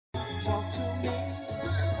Talk to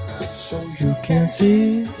me so you can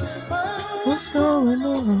see what's going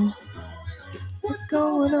on. What's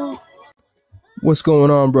going on? What's going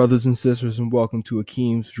on, brothers and sisters, and welcome to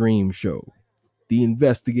Akeem's Dream Show, the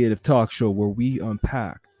investigative talk show where we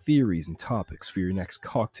unpack theories and topics for your next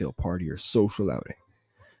cocktail party or social outing.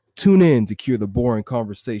 Tune in to cure the boring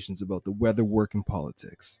conversations about the weather, work, and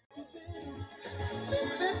politics.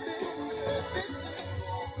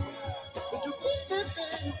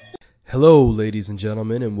 Hello, ladies and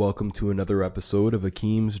gentlemen, and welcome to another episode of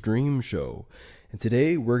Akeem's Dream Show. And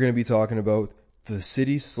today we're going to be talking about the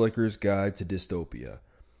City Slicker's Guide to Dystopia,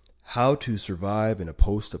 how to survive in a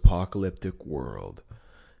post-apocalyptic world.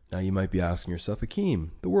 Now you might be asking yourself, Akeem,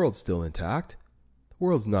 the world's still intact. The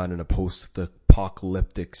world's not in a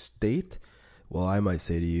post-apocalyptic state. Well, I might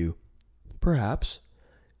say to you, perhaps,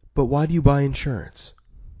 but why do you buy insurance?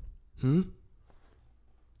 Do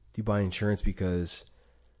you buy insurance because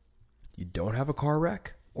you don't have a car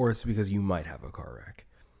wreck, or it's because you might have a car wreck?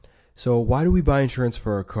 So why do we buy insurance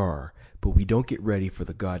for our car, but we don't get ready for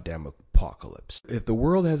the goddamn apocalypse? If the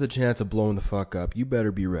world has a chance of blowing the fuck up, you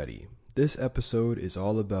better be ready. This episode is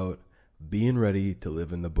all about being ready to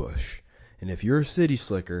live in the bush. And if you're a city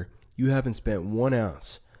slicker, you haven't spent 1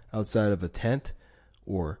 ounce outside of a tent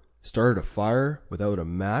or started a fire without a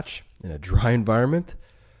match in a dry environment,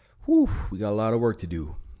 we got a lot of work to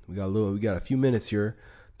do. We got a few minutes here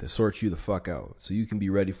to sort you the fuck out so you can be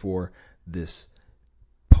ready for this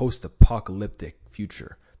post-apocalyptic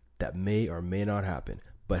future that may or may not happen.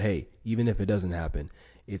 But hey, even if it doesn't happen,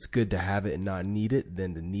 it's good to have it and not need it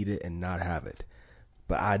than to need it and not have it.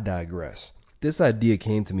 But I digress. This idea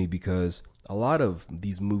came to me because a lot of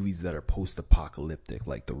these movies that are post-apocalyptic,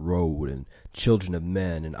 like The Road and Children of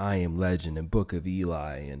Men and I Am Legend and Book of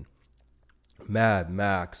Eli and Mad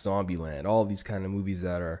Max, Zombieland, all these kind of movies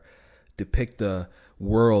that depict a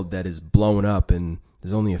world that is blown up and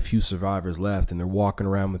there's only a few survivors left and they're walking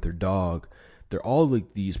around with their dog. They're all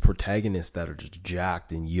like these protagonists that are just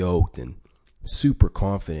jacked and yoked and super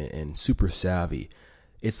confident and super savvy.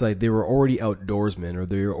 It's like they were already outdoorsmen, or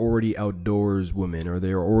they were already outdoors women, or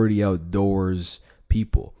they were already outdoors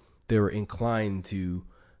people. They were inclined to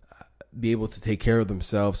be able to take care of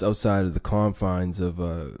themselves outside of the confines of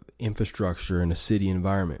infrastructure and a city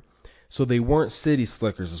environment. So they weren't city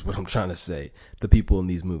slickers is what I'm trying to say, the people in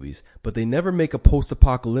these movies. But they never make a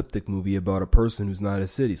post-apocalyptic movie about a person who's not a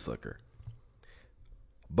city slicker.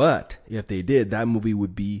 But if they did, that movie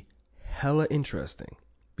would be hella interesting.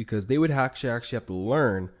 Because they would actually have to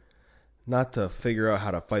learn not to figure out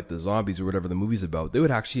how to fight the zombies or whatever the movie's about. They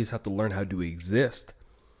would actually just have to learn how to exist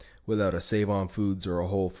without a Save-On Foods or a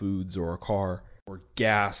Whole Foods or a car or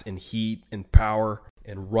gas and heat and power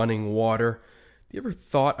and running water. You ever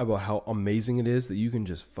thought about how amazing it is that you can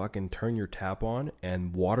just fucking turn your tap on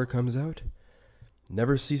and water comes out?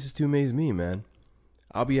 Never ceases to amaze me, man.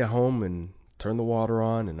 I'll be at home and turn the water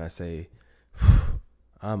on and I say,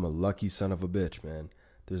 I'm a lucky son of a bitch, man.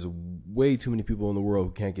 There's way too many people in the world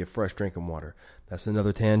who can't get fresh drinking water. That's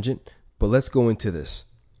another tangent, but let's go into this.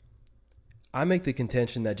 I make the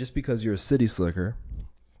contention that just because you're a city slicker,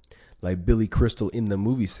 like Billy Crystal in the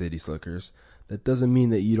movie City Slickers, that doesn't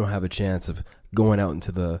mean that you don't have a chance of going out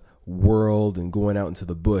into the world and going out into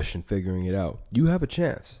the bush and figuring it out. You have a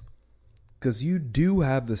chance because you do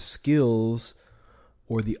have the skills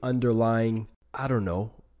or the underlying,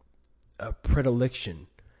 a predilection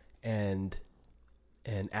and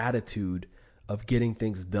an attitude of getting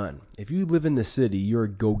things done. If you live in the city, you're a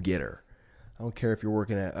go-getter. I don't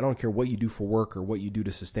care what you do for work or what you do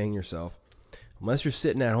to sustain yourself. Unless you're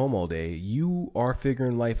sitting at home all day, you are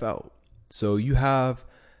figuring life out. So you have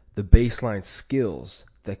the baseline skills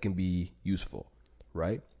that can be useful,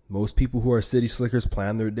 right? Most people who are city slickers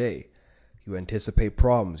plan their day. You anticipate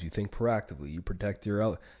problems. You think proactively. You protect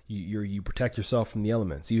you protect yourself from the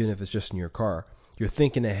elements, even if it's just in your car. You're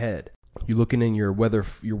thinking ahead. You're looking in your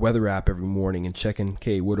weather app every morning and checking,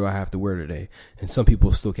 okay, what do I have to wear today? And some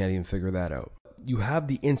people still can't even figure that out. You have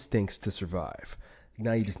the instincts to survive.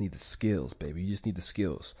 Now you just need the skills, baby. You just need the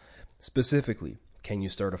skills. Specifically, can you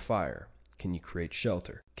start a fire? Can you create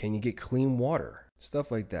shelter? Can you get clean water? Stuff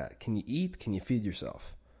like that. Can you eat? Can you feed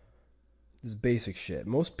yourself? This is basic shit.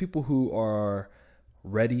 Most people who are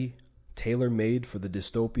ready, tailor-made for the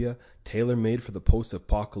dystopia, tailor-made for the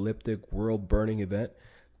post-apocalyptic world-burning event,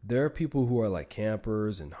 there are people who are like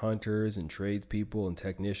campers and hunters and tradespeople and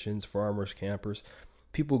technicians, farmers, campers,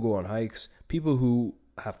 people who go on hikes, people who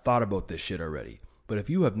have thought about this shit already. But if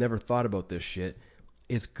you have never thought about this shit,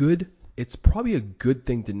 it's good. It's probably a good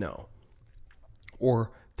thing to know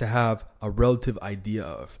or to have a relative idea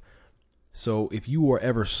of. So if you are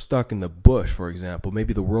ever stuck in the bush, for example,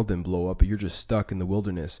 maybe the world didn't blow up, but you're just stuck in the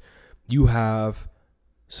wilderness, you have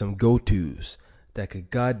some go-tos that could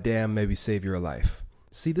goddamn maybe save your life.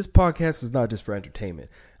 See, this podcast is not just for entertainment.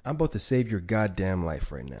 I'm about to save your goddamn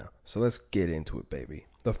life right now. So let's get into it, baby.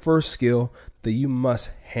 The first skill that you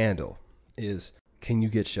must handle is, can you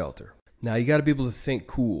get shelter? Now, you got to be able to think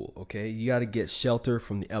cool, okay? You got to get shelter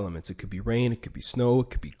from the elements. It could be rain, it could be snow,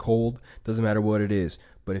 it could be cold. Doesn't matter what it is.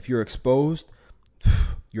 But if you're exposed,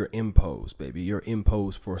 you're imposed, baby. You're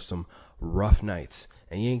imposed for some rough nights.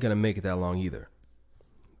 And you ain't going to make it that long either.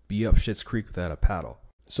 Be up Shit's Creek without a paddle.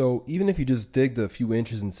 So even if you just dig a few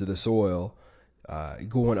inches into the soil,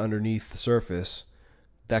 going underneath the surface,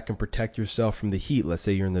 that can protect yourself from the heat. Let's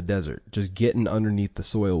say you're in the desert. Just getting underneath the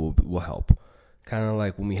soil will help. Kind of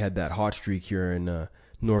like when we had that hot streak here in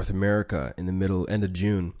North America in the end of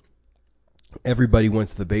June. Everybody went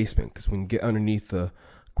to the basement because when you get underneath the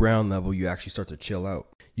ground level, you actually start to chill out.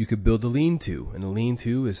 You could build a lean-to, and a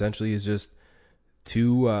lean-to essentially is just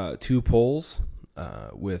two poles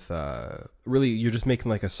with really you're just making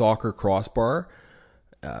like a soccer crossbar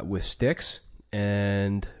with sticks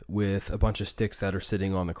and with a bunch of sticks that are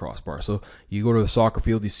sitting on the crossbar. So you go to the soccer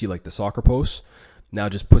field, you see like the soccer posts. Now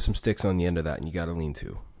just put some sticks on the end of that and you got a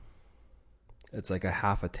lean-to. It's like a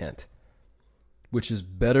half a tent, which is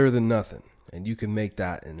better than nothing. And you can make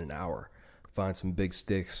that in an hour. Find some big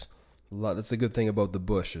sticks. That's the good thing about the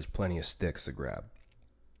bush. There's plenty of sticks to grab.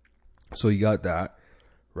 So you got that,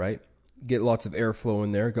 right? Get lots of airflow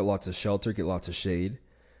in there. Get lots of shelter. Get lots of shade.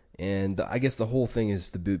 And I guess the whole thing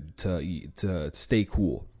is to stay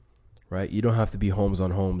cool, right? You don't have to be homes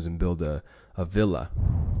on homes and build a villa.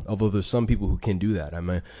 Although there's some people who can do that. I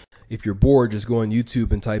mean, if you're bored, just go on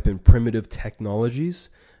YouTube and type in primitive technologies.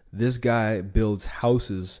 This guy builds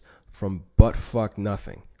houses from butt-fuck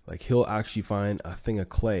nothing. Like, he'll actually find a thing of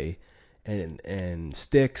clay and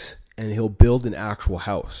sticks, and he'll build an actual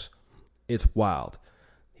house. It's wild.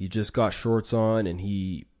 He just got shorts on, and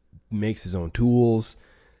he makes his own tools.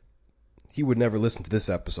 He would never listen to this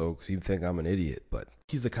episode because he'd think I'm an idiot, but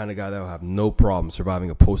he's the kind of guy that will have no problem surviving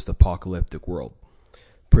a post-apocalyptic world.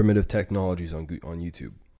 Primitive technologies on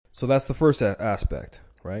YouTube. So that's the first aspect,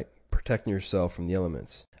 right? Protecting yourself from the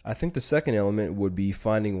elements. I think the second element would be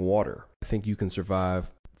finding water. I think you can survive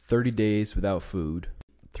 30 days without food,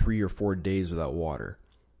 3 or 4 days without water.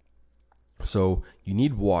 So you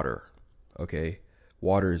need water, okay?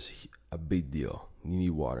 Water is a big deal. You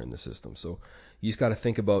need water in the system. So you just got to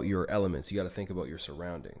think about your elements. You got to think about your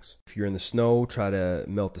surroundings. If you're in the snow, try to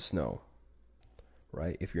melt the snow,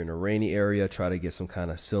 right? If you're in a rainy area, try to get some kind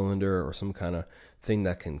of cylinder or some kind of thing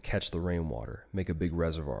that can catch the rainwater. Make a big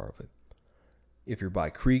reservoir of it. If you're by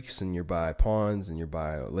creeks and you're by ponds and you're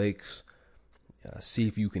by lakes, see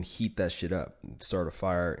if you can heat that shit up. Start a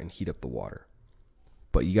fire and heat up the water.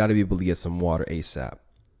 But you got to be able to get some water ASAP.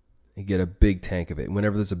 And get a big tank of it.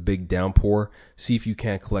 Whenever there's a big downpour, see if you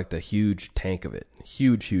can't collect a huge tank of it.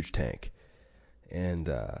 Huge tank. And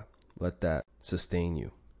let that sustain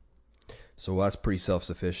you. So that's pretty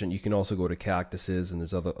self-sufficient. You can also go to cactuses, and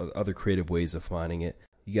there's other creative ways of finding it.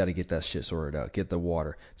 You got to get that shit sorted out. Get the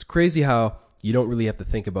water. It's crazy how you don't really have to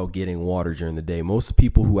think about getting water during the day. Most of the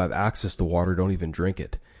people who have access to water don't even drink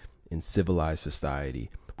it in civilized society.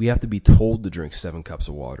 We have to be told to drink 7 cups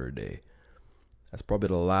of water a day. That's probably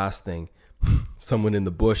the last thing someone in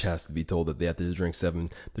the bush has to be told, that they have to drink 7.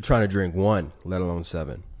 They're trying to drink 1, let alone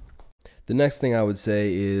 7. The next thing I would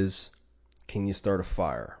say is, can you start a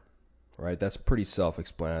fire? Right? That's pretty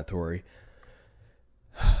self-explanatory.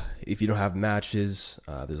 If you don't have matches,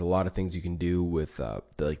 there's a lot of things you can do with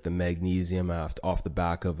the magnesium off the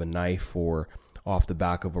back of a knife or off the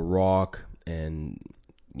back of a rock. And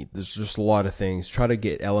there's just a lot of things. Try to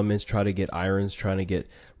get elements, try to get irons, try to get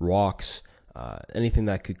rocks, anything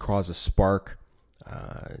that could cause a spark,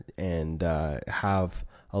 and have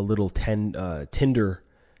a little tinder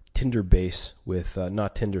base with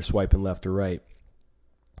not tinder swiping left or right.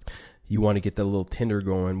 You want to get that little tinder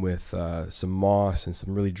going with some moss and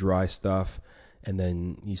some really dry stuff, and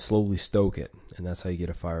then you slowly stoke it, and that's how you get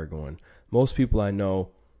a fire going. Most people I know,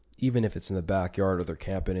 even if it's in the backyard or they're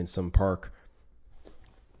camping in some park,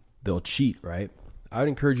 they'll cheat, right? I would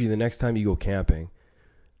encourage you, the next time you go camping,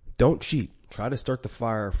 don't cheat. Try to start the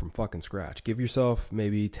fire from fucking scratch. Give yourself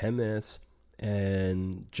maybe 10 minutes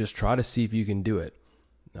and just try to see if you can do it.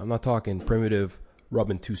 Now, I'm not talking primitive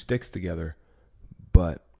rubbing 2 sticks together,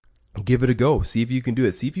 but give it a go. See if you can do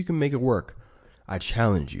it. See if you can make it work. I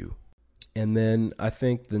challenge you. And then I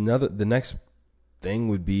think the next thing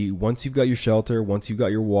would be, once you've got your shelter, once you've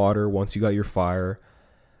got your water, once you got your fire,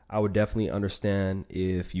 I would definitely understand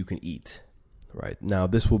if you can eat. right? Now,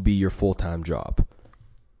 this will be your full-time job.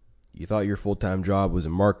 You thought your full-time job was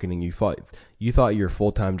in marketing. You thought your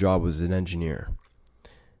full-time job was an engineer.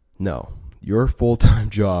 No, your full-time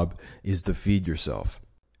job is to feed yourself.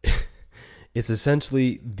 It's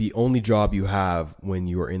essentially the only job you have when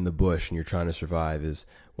you are in the bush and you're trying to survive is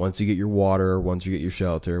once you get your water, once you get your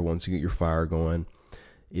shelter, once you get your fire going,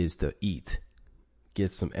 is to eat.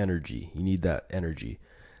 Get some energy. You need that energy.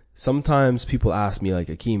 Sometimes people ask me, like,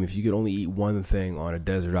 Akeem, if you could only eat one thing on a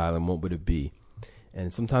desert island, what would it be?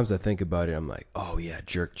 And sometimes I think about it, I'm like, oh yeah,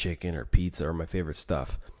 jerk chicken or pizza are my favorite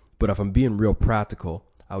stuff. But if I'm being real practical,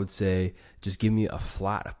 I would say just give me a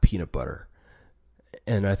flat of peanut butter.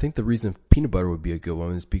 And I think the reason peanut butter would be a good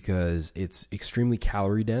one is because it's extremely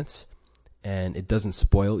calorie dense and it doesn't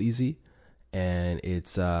spoil easy. And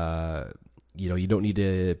it's, you don't need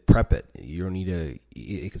to prep it. You don't need to,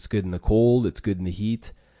 it's good in the cold. It's good in the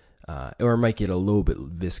heat. Or it might get a little bit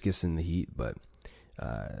viscous in the heat, but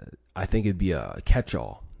I think it'd be a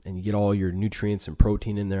catch-all. And you get all your nutrients and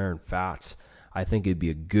protein in there and fats. I think it'd be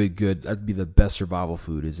a good. That'd be the best survival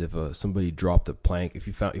food. Is if somebody dropped a plank.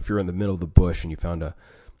 If you're in the middle of the bush and you found a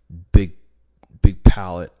big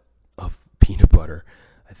pallet of peanut butter,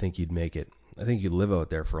 I think you'd make it. I think you'd live out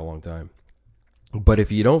there for a long time. But if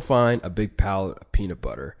you don't find a big pallet of peanut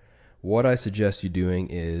butter, what I suggest you doing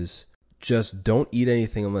is just don't eat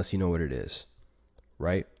anything unless you know what it is.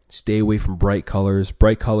 Right? Stay away from bright colors.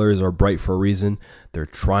 Bright colors are bright for a reason. They're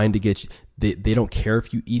trying to get you. They don't care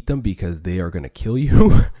if you eat them because they are going to kill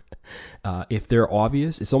you. If they're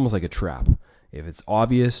obvious, it's almost like a trap. If it's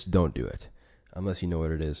obvious, don't do it unless you know what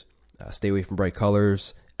it is. Stay away from bright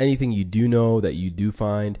colors. Anything you do know that you do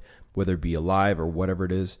find, whether it be alive or whatever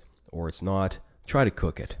it is, or it's not, try to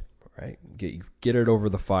cook it. Right? Get it over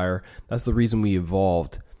the fire. That's the reason we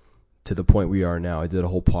evolved to the point we are now. I did a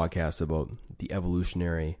whole podcast about the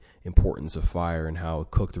evolutionary importance of fire and how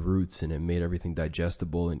it cooked roots and it made everything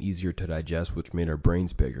digestible and easier to digest, which made our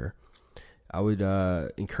brains bigger. I would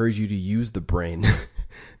encourage you to use the brain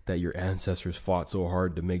that your ancestors fought so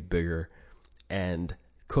hard to make bigger and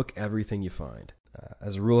cook everything you find.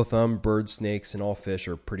 As a rule of thumb, birds, snakes, and all fish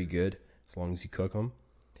are pretty good as long as you cook them.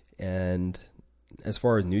 And as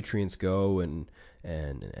far as nutrients go and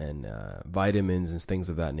vitamins and things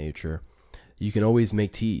of that nature, you can always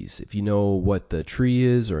make teas. If you know what the tree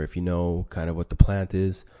is or if you know kind of what the plant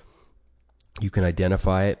is, you can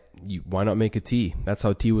identify it. Why not make a tea? That's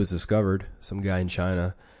how tea was discovered. Some guy in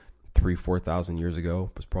China 3,000-4,000 years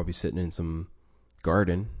ago was probably sitting in some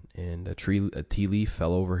garden and a tea leaf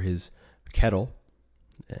fell over his kettle.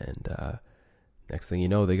 And next thing you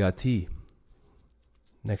know, they got tea.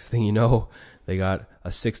 Next thing you know, they got a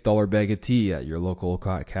 $6 bag of tea at your local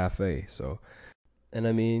cafe. So, and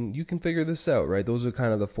I mean, you can figure this out, right? Those are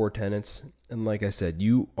kind of the 4 tenets. And like I said,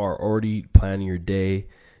 you are already planning your day.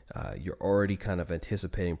 You're already kind of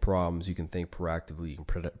anticipating problems. You can think proactively. You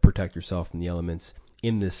can protect yourself from the elements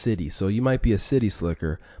in the city. So you might be a city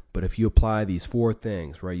slicker, but if you apply these 4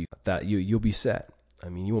 things, right, you'll be set. I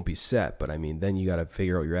mean, you won't be set, but I mean, then you got to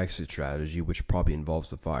figure out your exit strategy, which probably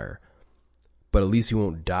involves the fire. But at least you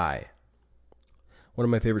won't die. One of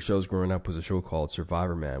my favorite shows growing up was a show called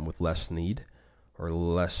Survivor Man with Les Snead or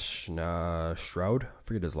Les Stroud. I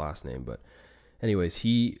forget his last name, but anyways,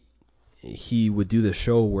 he would do this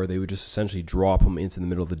show where they would just essentially drop him into the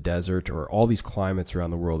middle of the desert or all these climates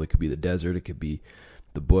around the world. It could be the desert, it could be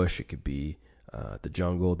the bush, it could be the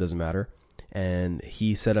jungle, it doesn't matter. And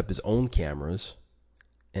he set up his own cameras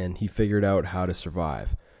and he figured out how to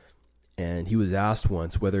survive. And he was asked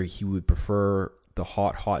once whether he would prefer the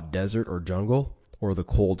hot desert or jungle or the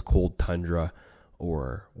cold tundra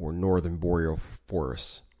or northern boreal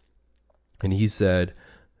forests. And he said,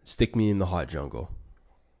 stick me in the hot jungle.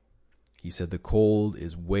 He said the cold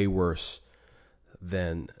is way worse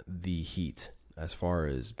than the heat as far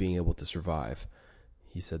as being able to survive.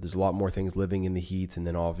 He said there's a lot more things living in the heat, and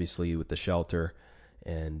then obviously with the shelter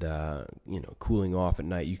and cooling off at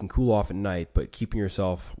night. You can cool off at night, but keeping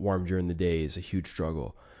yourself warm during the day is a huge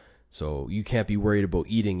struggle. So you can't be worried about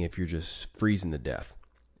eating if you're just freezing to death.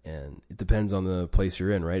 And it depends on the place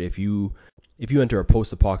you're in, right? If you enter a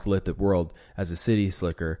post-apocalyptic world as a city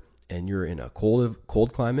slicker and you're in a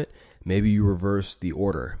cold climate, maybe you reverse the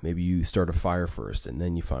order. Maybe you start a fire first and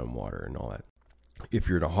then you find water and all that. If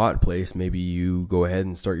you're in a hot place, maybe you go ahead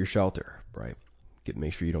and start your shelter, right?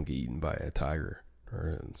 Make sure you don't get eaten by a tiger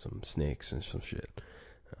or some snakes and some shit.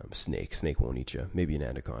 Snake won't eat you. Maybe an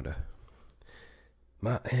anaconda.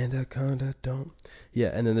 My anaconda don't. Yeah,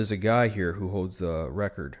 and then there's a guy here who holds the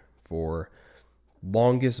record for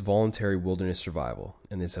longest voluntary wilderness survival,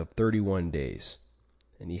 and it's of 31 days.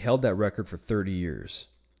 And he held that record for 30 years.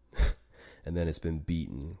 and then it's been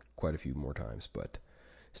beaten quite a few more times. But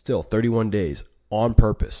still, 31 days on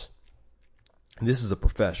purpose. And this is a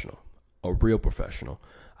professional, a real professional,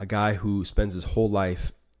 a guy who spends his whole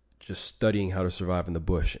life just studying how to survive in the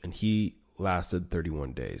bush, and he lasted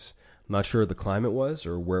 31 days. I'm not sure what the climate was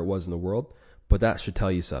or where it was in the world, but that should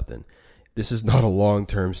tell you something. This is not a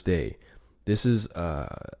long-term stay. This is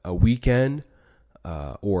a weekend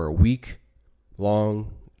or a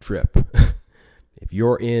week-long trip. If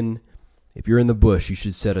you're in the bush, you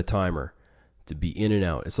should set a timer to be in and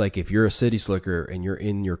out. It's like if you're a city slicker and you're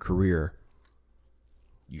in your career,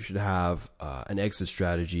 you should have an exit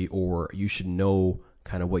strategy, or you should know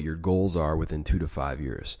kind of what your goals are within 2 to 5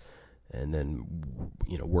 years, and then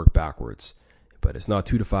work backwards. But it's not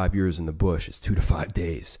 2 to 5 years in the bush. It's 2 to 5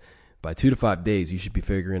 days. By 2 to 5 days, you should be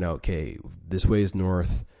figuring out, okay, this way is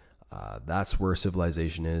north. That's where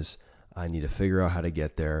civilization is. I need to figure out how to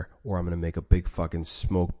get there, or I'm going to make a big fucking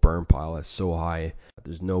smoke burn pile that's so high,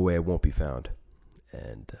 there's no way it won't be found.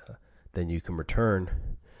 And then you can return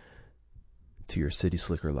to your city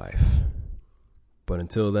slicker life. But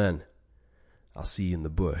until then, I'll see you in the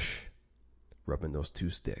bush, rubbing those 2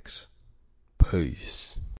 sticks.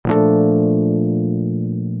 Peace.